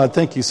God,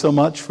 thank you so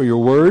much for your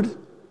word.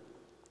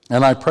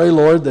 And I pray,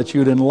 Lord, that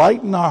you'd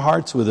enlighten our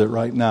hearts with it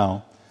right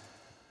now.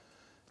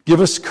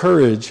 Give us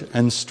courage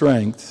and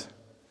strength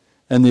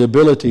and the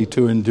ability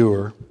to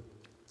endure.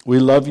 We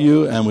love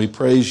you and we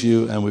praise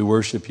you and we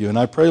worship you. And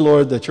I pray,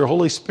 Lord, that your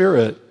Holy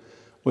Spirit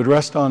would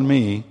rest on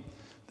me,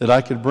 that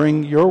I could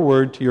bring your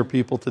word to your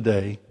people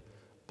today,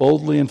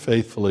 boldly and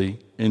faithfully,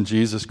 in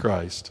Jesus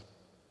Christ.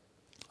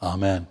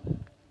 Amen.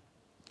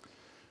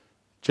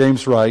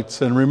 James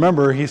writes, and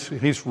remember,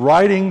 he's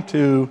writing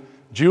to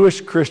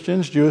Jewish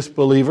Christians, Jewish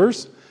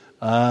believers.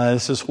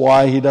 This is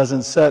why he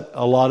doesn't set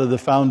a lot of the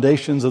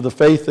foundations of the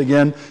faith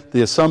again.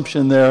 The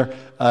assumption there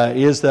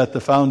is that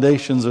the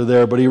foundations are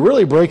there. But he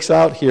really breaks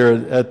out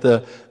here at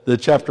the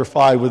chapter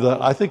 5 with,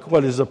 I think,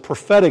 what is a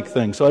prophetic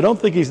thing. So I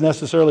don't think he's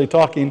necessarily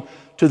talking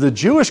to the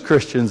Jewish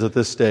Christians at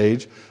this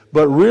stage,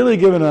 but really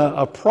giving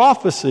a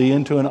prophecy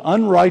into an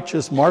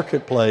unrighteous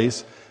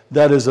marketplace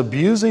that is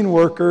abusing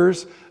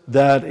workers,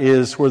 that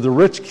is where the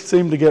rich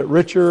seem to get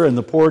richer and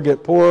the poor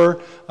get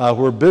poorer,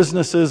 where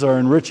businesses are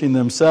enriching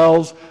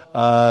themselves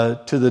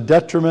to the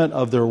detriment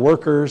of their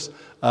workers,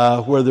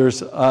 where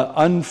there's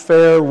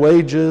unfair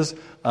wages,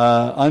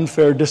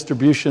 unfair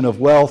distribution of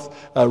wealth.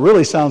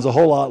 Really sounds a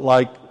whole lot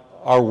like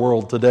our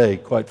world today,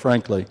 quite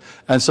frankly.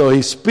 And so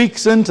he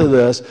speaks into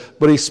this,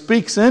 but he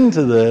speaks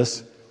into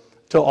this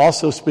to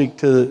also speak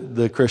to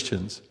the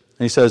Christians.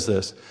 And he says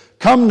this,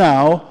 "Come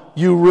now,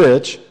 you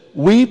rich,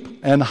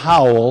 weep and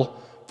howl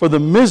for the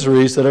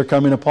miseries that are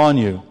coming upon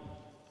you.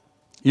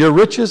 Your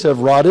riches have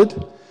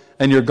rotted,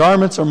 and your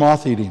garments are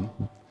moth-eating.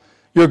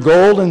 Your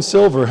gold and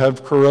silver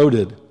have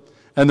corroded,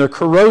 and their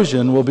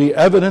corrosion will be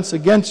evidence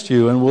against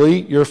you and will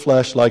eat your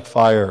flesh like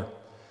fire.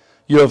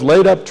 You have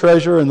laid up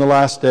treasure in the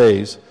last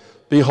days.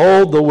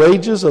 Behold, the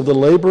wages of the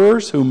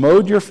laborers who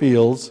mowed your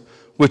fields,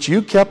 which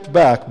you kept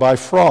back by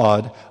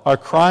fraud, are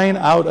crying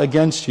out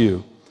against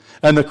you.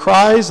 And the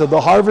cries of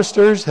the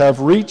harvesters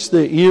have reached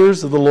the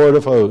ears of the Lord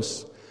of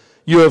hosts.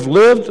 You have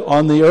lived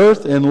on the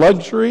earth in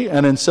luxury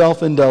and in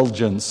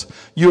self-indulgence.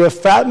 You have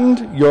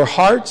fattened your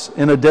hearts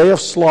in a day of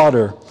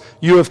slaughter.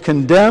 You have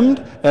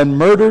condemned and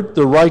murdered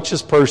the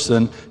righteous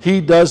person.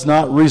 He does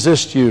not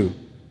resist you."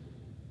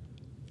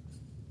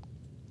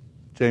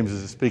 James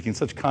is speaking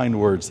such kind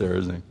words there,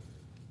 isn't he?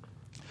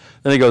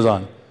 Then he goes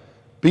on,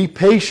 "Be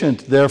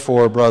patient,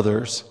 therefore,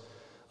 brothers,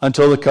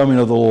 until the coming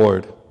of the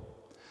Lord.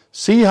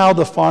 See how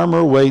the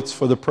farmer waits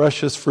for the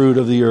precious fruit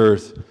of the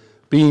earth,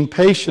 being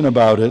patient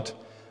about it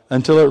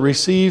until it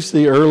receives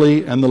the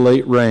early and the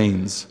late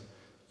rains.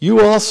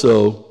 You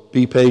also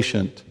be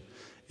patient.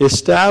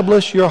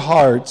 Establish your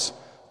hearts,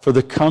 for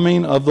the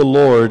coming of the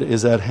Lord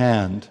is at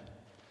hand.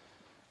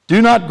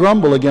 Do not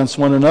grumble against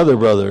one another,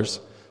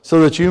 brothers, so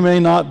that you may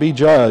not be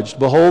judged.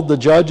 Behold, the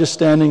judge is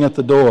standing at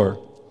the door.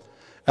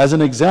 As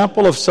an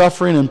example of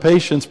suffering and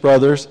patience,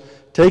 brothers,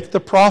 take the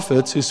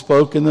prophets who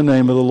spoke in the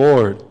name of the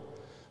Lord.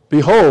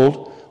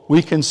 Behold,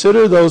 we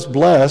consider those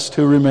blessed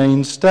who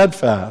remain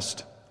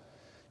steadfast.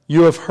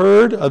 You have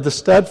heard of the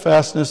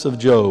steadfastness of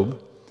Job,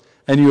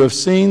 and you have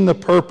seen the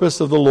purpose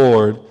of the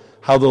Lord,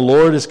 how the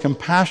Lord is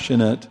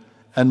compassionate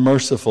and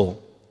merciful.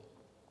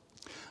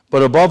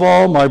 But above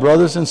all, my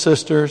brothers and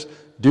sisters,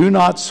 do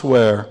not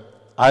swear,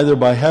 either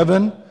by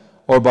heaven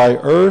or by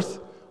earth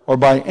or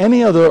by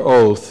any other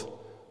oath,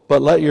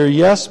 but let your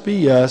yes be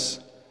yes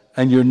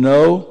and your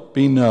no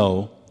be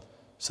no,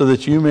 so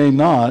that you may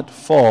not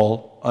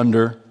fall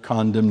under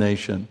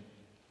condemnation."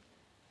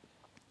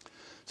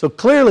 So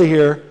clearly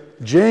here,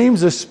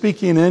 James is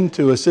speaking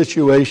into a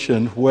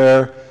situation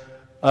where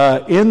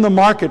in the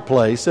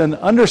marketplace, and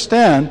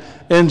understand,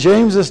 in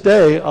James's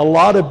day, a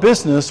lot of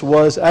business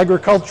was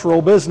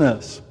agricultural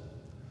business.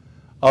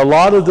 A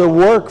lot of the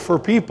work for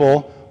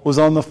people was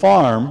on the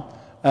farm,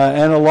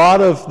 and a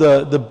lot of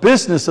the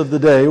business of the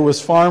day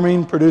was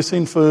farming,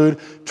 producing food,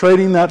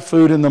 trading that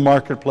food in the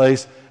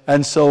marketplace,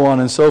 and so on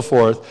and so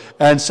forth.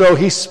 And so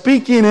he's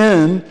speaking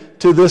in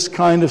to this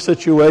kind of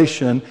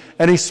situation,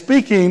 and he's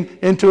speaking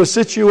into a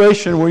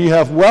situation where you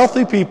have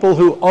wealthy people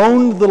who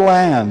owned the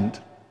land.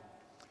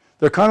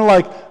 They're kind of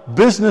like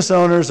business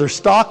owners or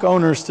stock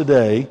owners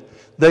today.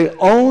 They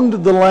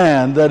owned the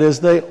land, that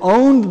is, they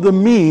owned the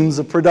means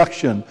of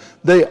production.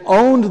 They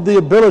owned the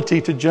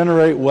ability to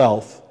generate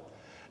wealth.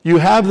 You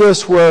have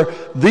this where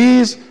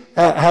these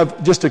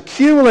have just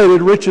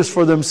accumulated riches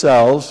for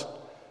themselves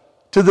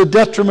to the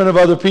detriment of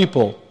other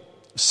people,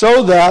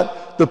 so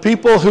that the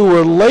people who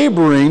were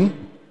laboring,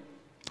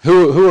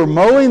 who were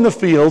mowing the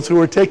fields, who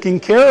were taking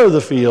care of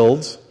the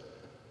fields,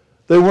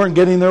 they weren't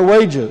getting their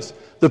wages.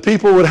 The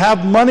people would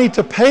have money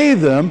to pay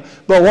them,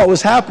 but what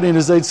was happening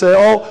is they'd say,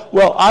 "Oh,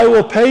 well, I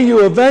will pay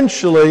you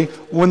eventually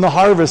when the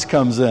harvest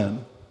comes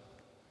in."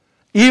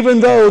 Even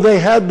though they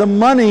had the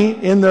money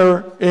in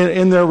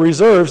their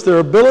reserves, their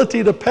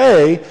ability to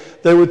pay,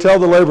 they would tell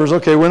the laborers,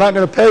 "Okay, we're not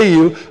going to pay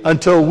you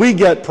until we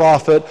get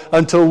profit,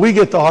 until we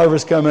get the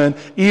harvest come in,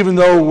 even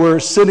though we're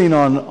sitting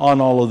on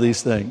all of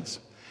these things."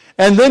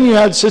 And then you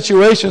had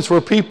situations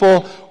where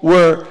people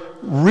were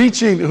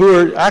who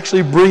were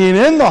actually bringing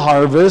in the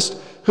harvest,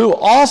 who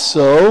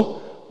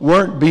also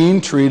weren't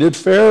being treated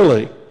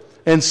fairly.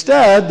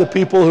 Instead, the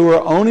people who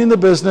are owning the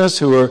business,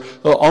 who are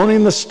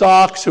owning the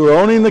stocks, who are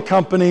owning the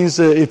companies,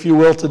 if you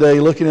will, today,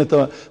 looking at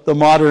the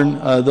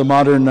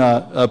modern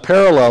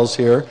parallels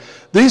here,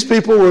 these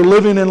people were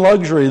living in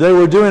luxury. They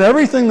were doing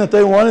everything that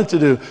they wanted to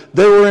do.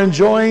 They were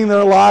enjoying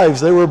their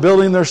lives. They were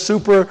building their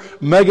super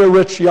mega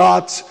rich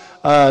yachts.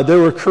 They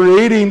were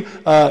creating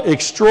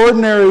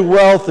extraordinary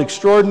wealth,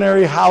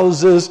 extraordinary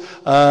houses,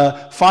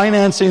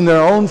 financing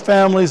their own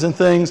families and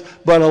things,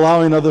 but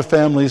allowing other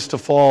families to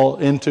fall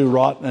into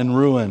rot and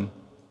ruin.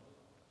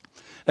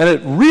 And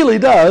it really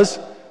does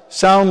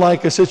sound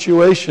like a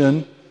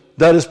situation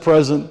that is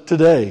present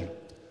today.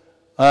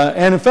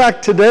 And in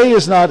fact, today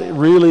is not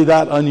really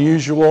that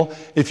unusual.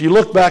 If you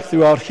look back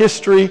throughout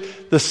history,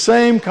 the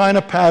same kind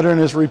of pattern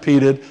is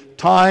repeated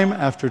time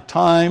after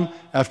time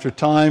after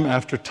time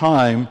after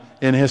time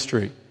in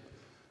history.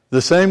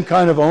 The same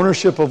kind of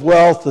ownership of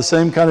wealth, the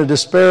same kind of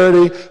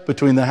disparity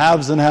between the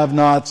haves and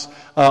have-nots.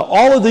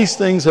 All of these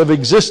things have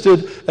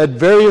existed at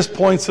various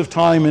points of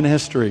time in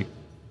history.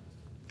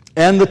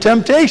 And the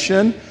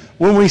temptation,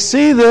 when we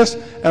see this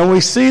and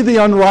we see the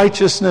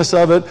unrighteousness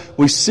of it,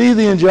 we see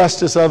the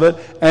injustice of it,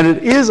 and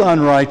it is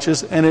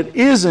unrighteous and it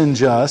is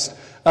unjust,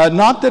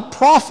 not that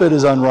profit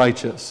is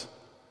unrighteous.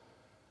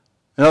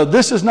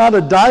 This is not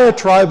a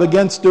diatribe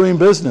against doing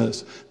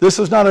business. This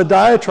is not a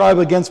diatribe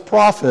against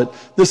profit.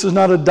 This is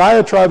not a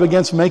diatribe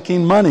against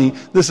making money.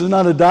 This is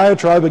not a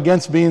diatribe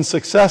against being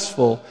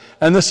successful.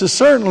 And this is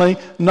certainly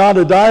not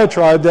a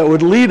diatribe that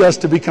would lead us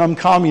to become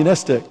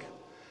communistic,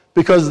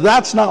 because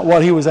that's not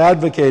what he was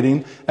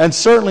advocating, and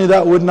certainly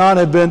that would not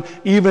have been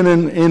even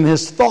in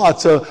his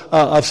thoughts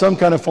of some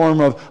kind of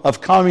form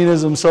of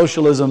communism,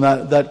 socialism,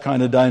 that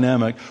kind of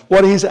dynamic.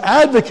 What he's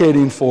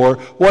advocating for,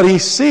 what he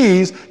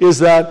sees, is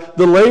that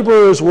the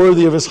laborer is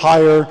worthy of his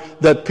hire,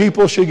 that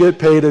people should get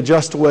paid a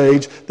just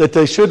wage, that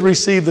they should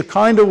receive the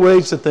kind of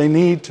wage that they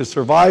need to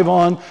survive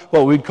on,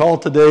 what we'd call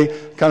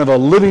today kind of a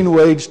living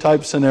wage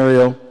type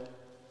scenario,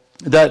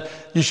 that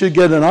you should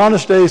get an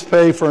honest day's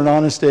pay for an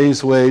honest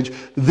day's wage.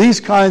 These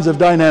kinds of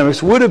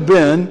dynamics would have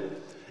been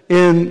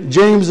in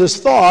James's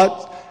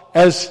thought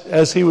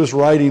as he was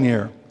writing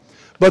here.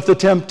 But the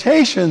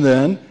temptation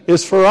then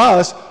is for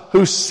us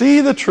who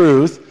see the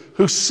truth,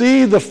 who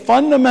see the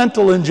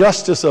fundamental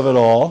injustice of it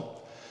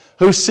all,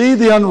 who see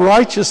the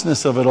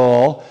unrighteousness of it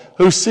all,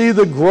 who see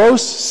the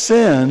gross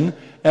sin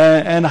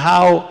and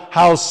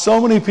how so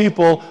many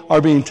people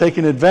are being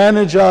taken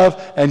advantage of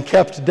and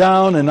kept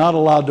down and not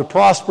allowed to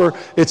prosper.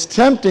 It's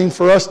tempting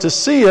for us to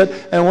see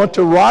it and want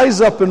to rise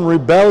up in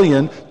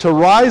rebellion, to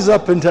rise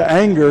up into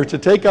anger, to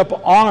take up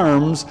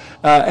arms,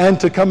 and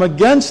to come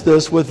against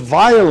this with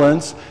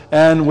violence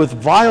and with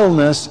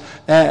vileness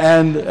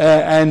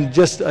and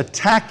just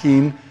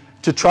attacking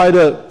to try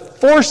to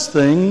force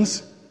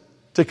things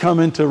to come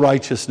into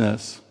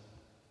righteousness.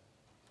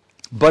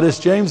 But as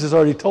James has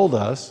already told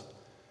us,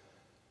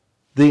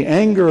 the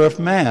anger of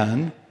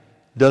man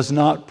does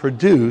not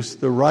produce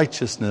the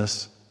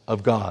righteousness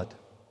of God.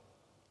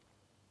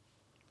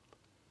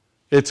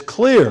 It's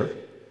clear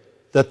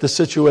that the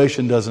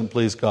situation doesn't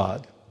please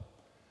God.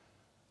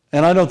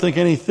 And I don't think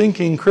any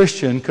thinking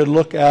Christian could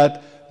look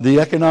at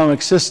the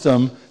economic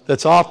system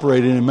that's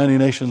operating in many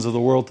nations of the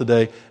world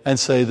today and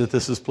say that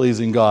this is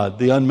pleasing God.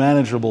 The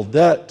unmanageable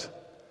debt,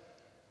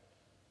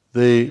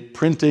 the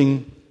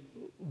printing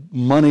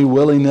money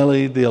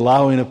willy-nilly, the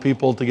allowing of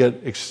people to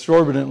get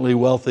exorbitantly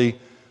wealthy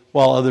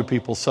while other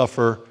people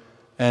suffer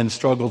and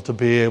struggle to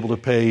be able to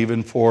pay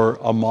even for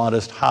a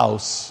modest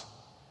house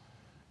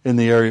in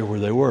the area where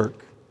they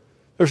work.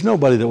 There's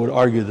nobody that would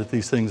argue that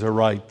these things are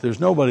right.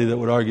 There's nobody that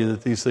would argue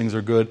that these things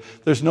are good.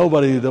 There's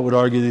nobody that would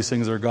argue these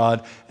things are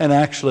God. And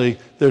actually,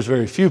 there's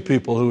very few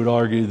people who would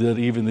argue that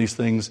even these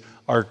things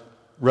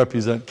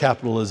represent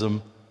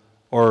capitalism,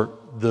 or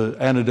the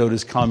antidote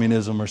is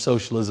communism or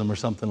socialism or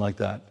something like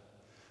that.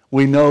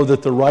 We know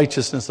that the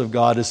righteousness of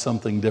God is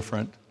something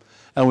different.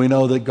 And we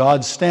know that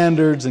God's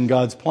standards and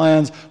God's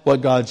plans, what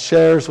God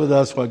shares with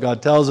us, what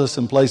God tells us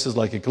in places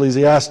like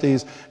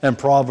Ecclesiastes and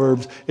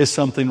Proverbs, is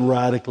something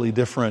radically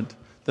different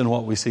than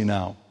what we see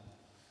now.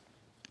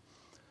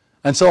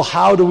 And so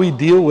how do we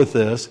deal with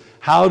this?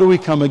 How do we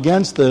come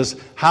against this?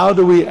 How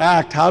do we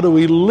act? How do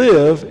we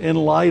live in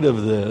light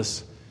of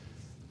this?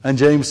 And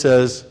James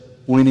says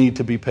we need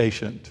to be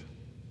patient.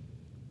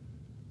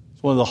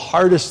 It's one of the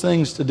hardest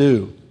things to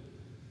do.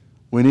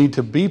 We need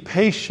to be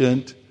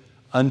patient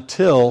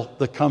until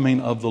the coming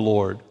of the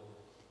Lord.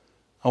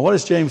 Now, what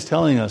is James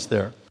telling us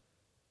there?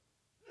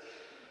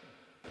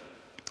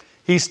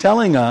 He's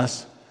telling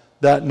us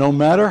that no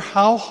matter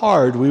how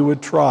hard we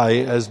would try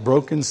as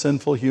broken,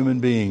 sinful human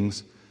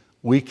beings,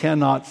 we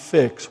cannot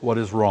fix what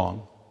is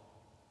wrong.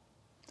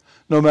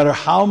 No matter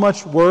how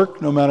much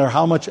work, no matter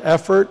how much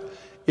effort,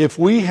 if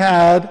we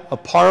had a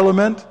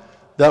parliament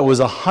that was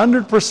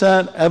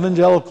 100%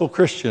 evangelical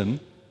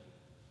Christian,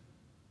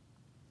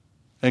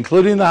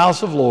 including the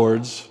House of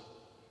Lords,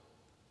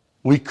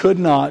 we could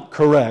not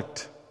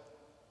correct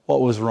what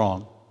was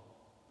wrong.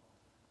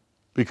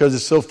 Because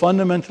it's so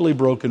fundamentally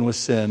broken with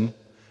sin,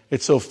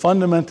 it's so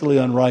fundamentally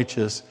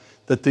unrighteous,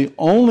 that the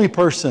only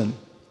person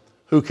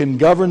who can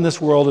govern this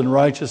world in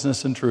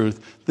righteousness and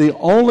truth, the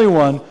only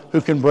one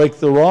who can break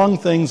the wrong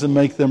things and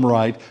make them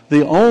right,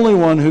 the only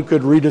one who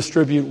could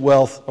redistribute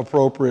wealth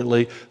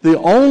appropriately, the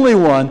only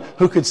one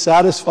who could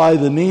satisfy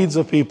the needs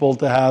of people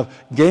to have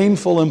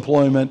gainful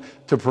employment,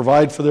 to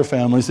provide for their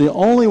families, the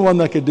only one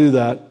that could do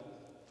that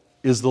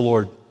is the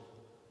Lord.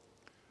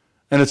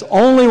 And it's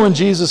only when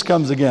Jesus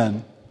comes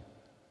again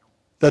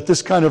that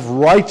this kind of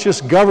righteous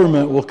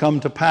government will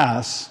come to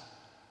pass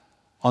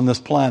on this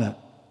planet.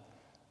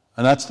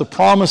 And that's the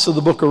promise of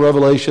the book of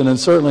Revelation, and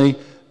certainly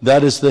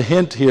that is the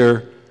hint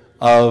here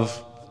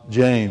of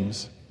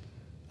James.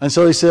 And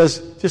so he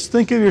says, just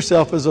think of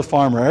yourself as a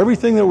farmer.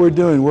 Everything that we're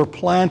doing, we're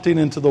planting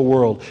into the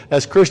world.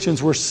 As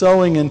Christians, we're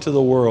sowing into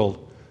the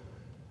world.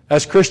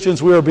 As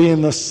Christians, we are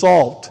being the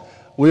salt.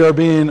 We are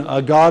being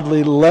a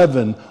godly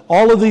leaven.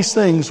 All of these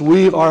things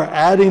we are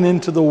adding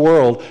into the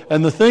world.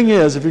 And the thing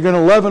is, if you're going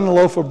to leaven a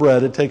loaf of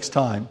bread, it takes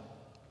time.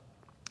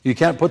 You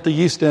can't put the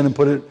yeast in and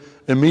put it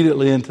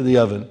immediately into the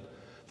oven.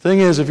 Thing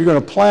is, if you're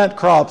going to plant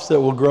crops that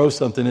will grow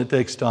something, it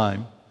takes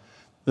time.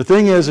 The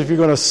thing is, if you're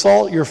going to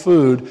salt your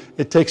food,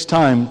 it takes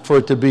time for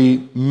it to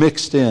be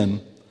mixed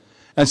in.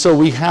 And so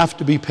we have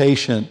to be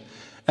patient.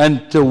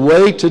 And the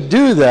way to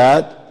do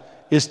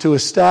that is to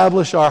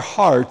establish our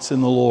hearts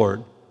in the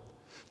Lord.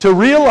 To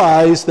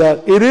realize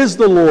that it is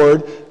the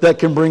Lord that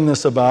can bring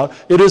this about.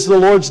 It is the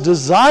Lord's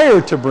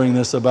desire to bring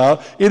this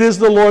about. It is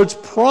the Lord's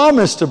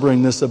promise to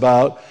bring this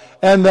about.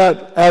 And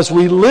that as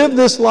we live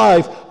this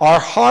life, our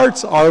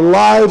hearts, our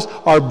lives,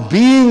 our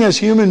being as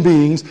human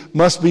beings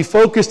must be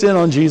focused in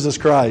on Jesus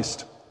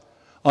Christ.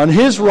 On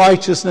His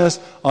righteousness,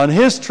 on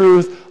His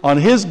truth, on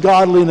His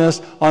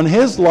godliness, on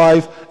His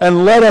life,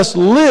 and let us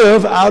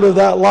live out of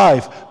that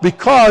life.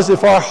 Because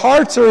if our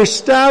hearts are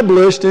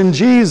established in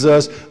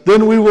Jesus,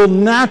 then we will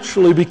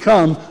naturally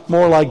become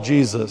more like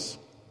Jesus.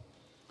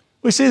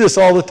 We see this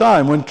all the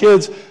time. When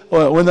kids,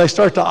 when they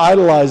start to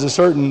idolize a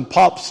certain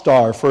pop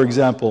star, for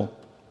example,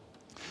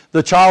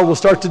 the child will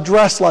start to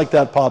dress like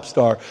that pop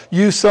star,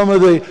 use some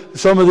of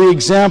the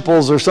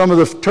examples or some of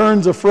the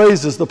turns of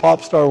phrases the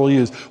pop star will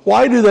use.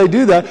 Why do they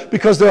do that?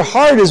 Because their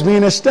heart is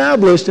being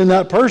established in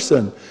that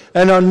person.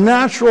 And a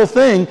natural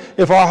thing,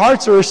 if our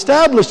hearts are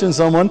established in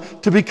someone,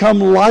 to become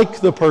like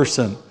the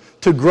person,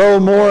 to grow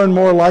more and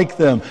more like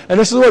them. And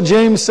this is what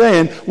James is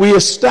saying. We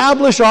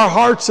establish our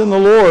hearts in the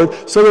Lord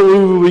so that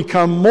we will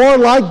become more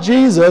like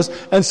Jesus,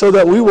 and so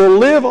that we will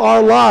live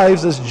our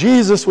lives as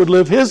Jesus would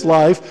live His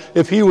life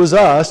if He was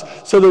us,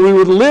 so that we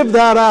would live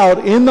that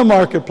out in the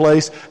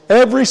marketplace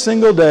every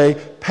single day,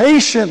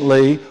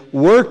 patiently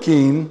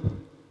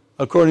working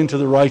according to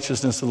the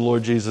righteousness of the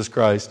Lord Jesus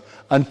Christ,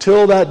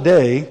 until that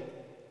day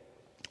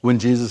when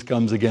Jesus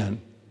comes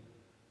again.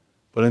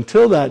 But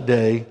until that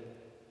day,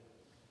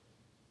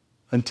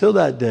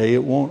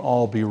 it won't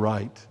all be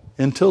right.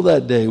 Until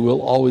that day,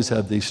 we'll always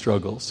have these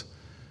struggles.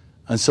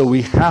 And so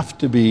we have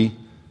to be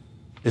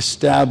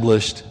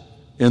established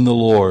in the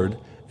Lord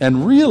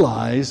and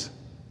realize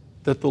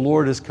that the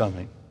Lord is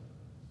coming.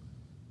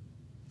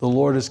 The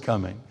Lord is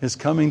coming. His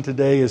coming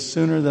today is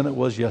sooner than it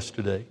was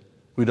yesterday.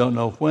 We don't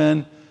know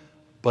when,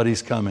 but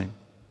He's coming.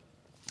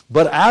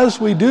 But as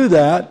we do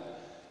that,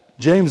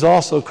 James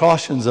also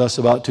cautions us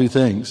about two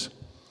things.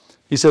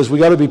 He says we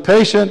got to be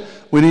patient,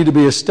 we need to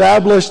be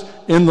established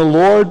in the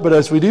Lord, but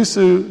as we do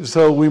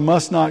so, we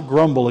must not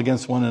grumble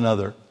against one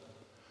another.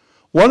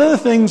 One of the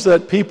things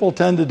that people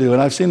tend to do,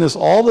 and I've seen this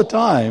all the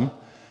time,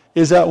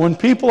 is that when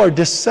people are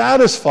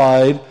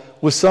dissatisfied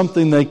with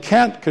something they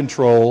can't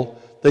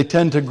control, they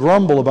tend to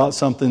grumble about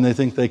something they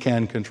think they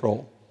can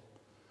control.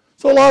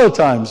 So a lot of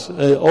times,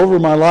 over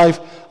my life,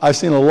 I've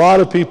seen a lot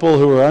of people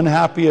who are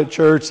unhappy at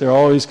church. They're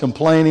always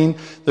complaining.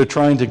 They're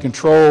trying to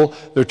control.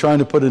 They're trying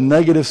to put a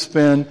negative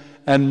spin.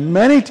 And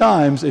many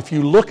times, if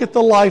you look at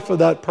the life of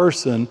that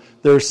person,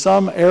 there's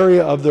some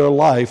area of their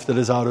life that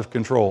is out of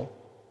control.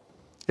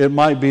 It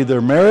might be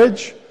their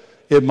marriage.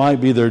 It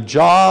might be their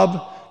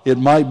job. It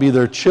might be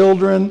their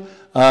children.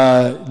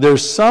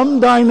 There's some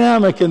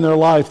dynamic in their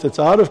life that's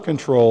out of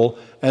control,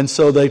 and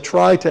so they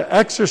try to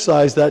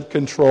exercise that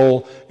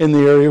control in the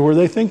area where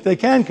they think they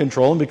can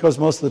control, and because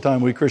most of the time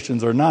we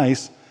Christians are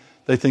nice,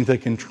 they think they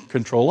can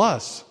control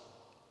us.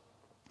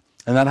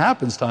 And that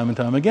happens time and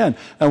time again.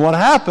 And what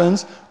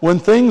happens when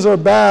things are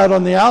bad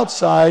on the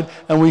outside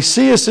and we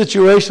see a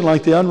situation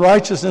like the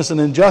unrighteousness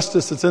and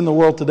injustice that's in the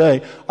world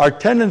today, our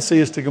tendency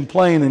is to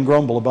complain and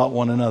grumble about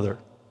one another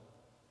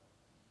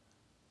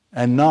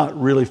and not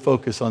really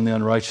focus on the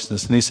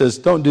unrighteousness. And he says,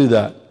 don't do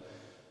that.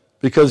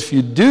 Because if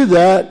you do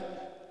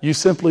that, you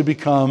simply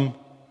become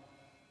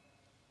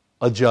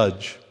a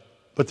judge.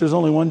 But there's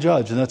only one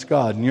judge, and that's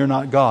God, and you're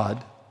not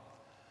God.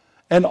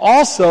 And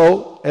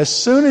also, as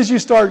soon as you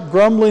start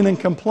grumbling and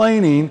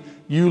complaining,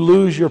 you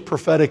lose your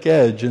prophetic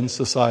edge in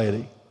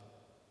society.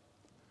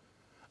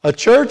 A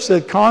church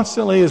that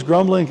constantly is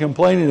grumbling and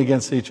complaining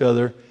against each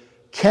other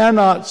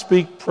cannot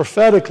speak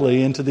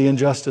prophetically into the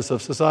injustice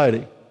of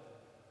society.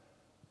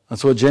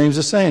 That's what James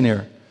is saying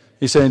here.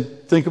 He's saying,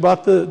 think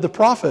about the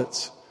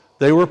prophets.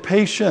 They were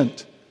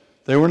patient.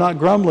 They were not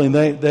grumbling.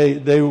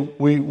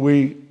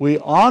 We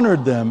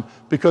honored them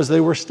because they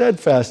were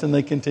steadfast and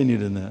they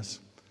continued in this.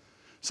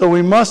 So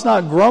we must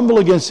not grumble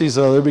against each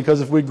other,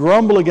 because if we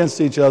grumble against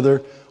each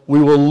other,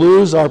 we will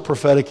lose our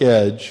prophetic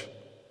edge.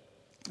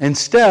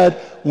 Instead,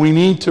 we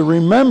need to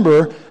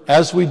remember,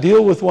 as we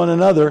deal with one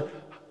another,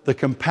 the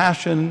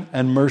compassion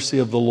and mercy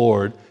of the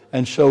Lord,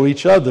 and show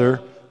each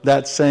other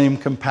that same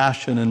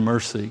compassion and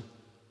mercy.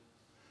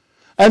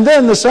 And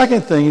then the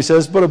second thing he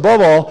says, but above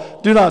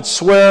all, do not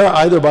swear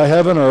either by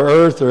heaven or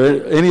earth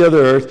or any other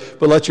earth,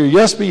 but let your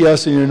yes be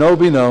yes and your no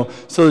be no,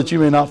 so that you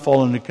may not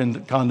fall into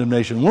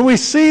condemnation. When we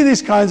see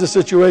these kinds of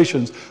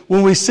situations,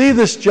 when we see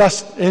this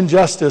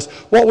injustice,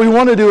 what we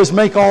want to do is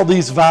make all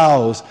these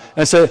vows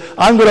and say,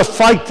 I'm going to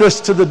fight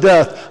this to the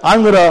death.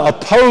 I'm going to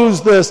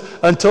oppose this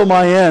until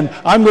my end.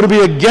 I'm going to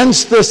be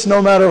against this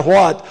no matter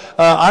what.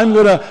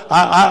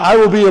 I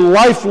will be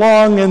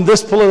lifelong in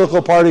this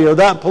political party or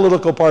that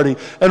political party.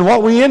 And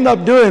what we end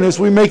up doing is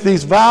we make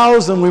these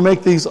vows and we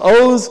make these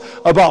oaths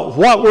about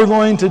what we're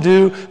going to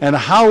do and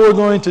how we're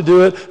going to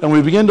do it, and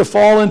we begin to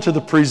fall into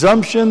the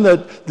presumption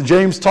that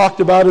James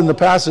talked about in the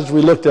passage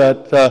we looked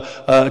at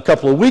a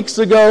couple of weeks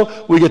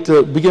ago. We get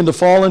to begin to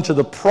fall into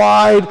the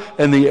pride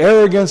and the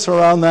arrogance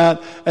around that,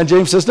 and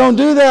James says, don't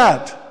do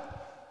that.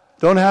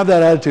 Don't have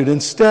that attitude.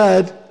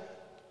 Instead,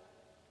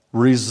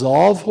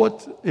 resolve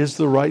what is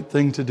the right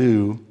thing to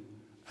do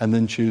and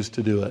then choose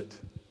to do it.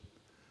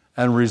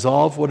 And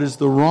resolve what is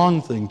the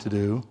wrong thing to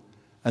do,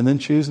 and then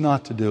choose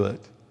not to do it.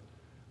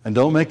 And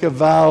don't make a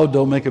vow,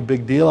 don't make a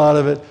big deal out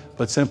of it,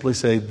 but simply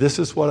say, this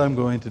is what I'm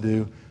going to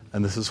do,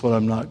 and this is what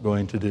I'm not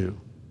going to do.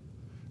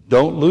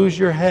 Don't lose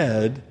your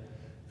head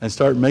and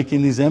start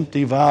making these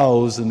empty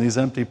vows and these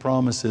empty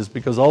promises,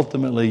 because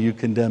ultimately you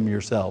condemn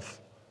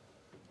yourself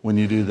when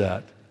you do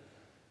that.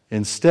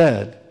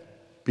 Instead,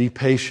 be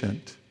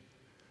patient.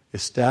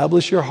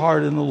 Establish your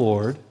heart in the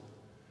Lord.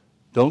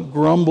 Don't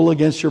grumble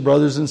against your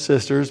brothers and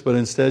sisters, but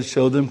instead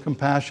show them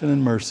compassion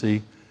and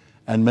mercy,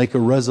 and make a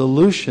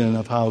resolution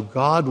of how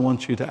God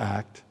wants you to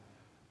act,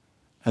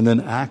 and then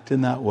act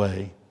in that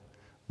way.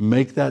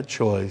 Make that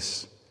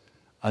choice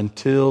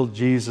until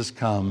Jesus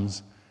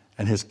comes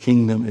and His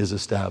kingdom is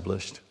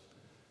established.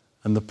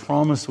 And the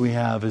promise we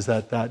have is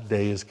that that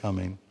day is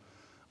coming.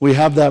 We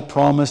have that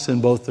promise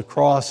in both the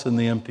cross and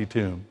the empty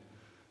tomb,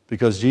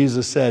 because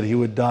Jesus said He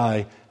would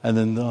die and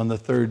then on the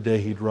third day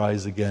He'd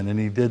rise again, and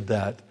He did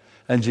that.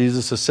 And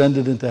Jesus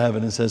ascended into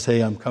heaven and says,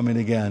 hey, I'm coming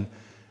again.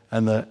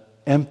 And the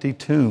empty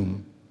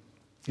tomb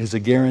is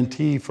a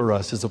guarantee for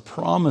us, is a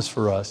promise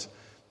for us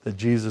that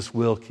Jesus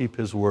will keep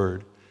His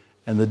word.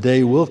 And the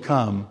day will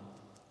come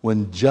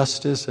when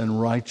justice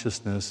and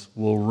righteousness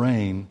will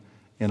reign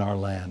in our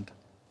land.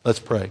 Let's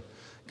pray.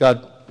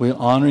 God, we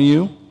honor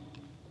You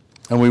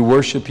and we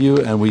worship You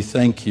and we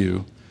thank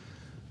You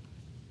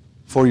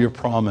for Your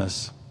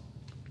promise.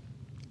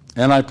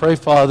 And I pray,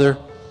 Father,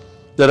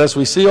 that as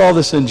we see all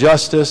this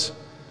injustice,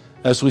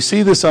 as we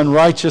see this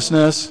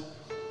unrighteousness,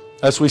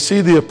 as we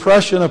see the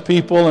oppression of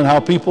people and how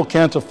people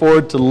can't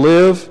afford to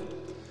live,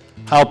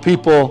 how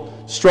people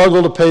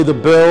struggle to pay the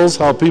bills,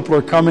 how people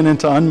are coming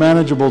into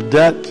unmanageable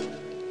debt,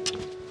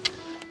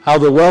 how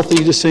the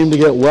wealthy just seem to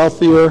get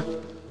wealthier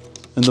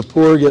and the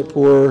poor get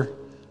poorer,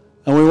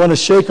 and we want to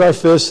shake our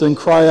fists and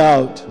cry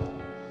out,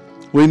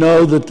 we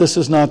know that this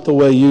is not the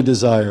way You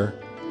desire.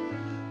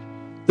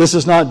 This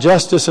is not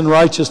justice and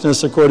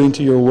righteousness according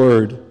to Your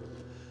word.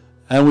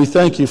 And we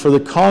thank You for the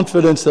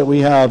confidence that we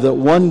have that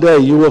one day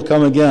You will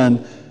come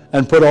again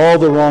and put all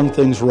the wrong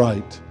things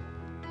right.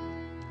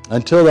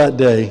 Until that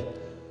day,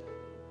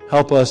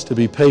 help us to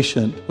be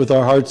patient with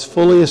our hearts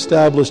fully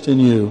established in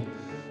You,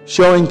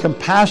 showing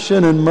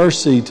compassion and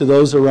mercy to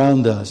those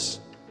around us,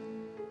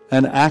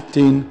 and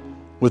acting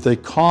with a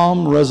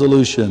calm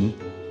resolution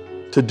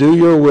to do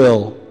Your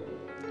will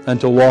and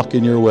to walk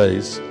in Your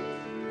ways,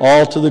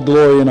 all to the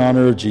glory and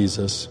honor of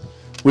Jesus.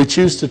 We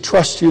choose to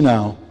trust You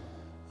now,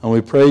 and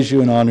we praise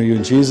You and honor You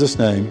in Jesus'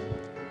 name.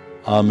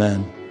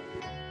 Amen.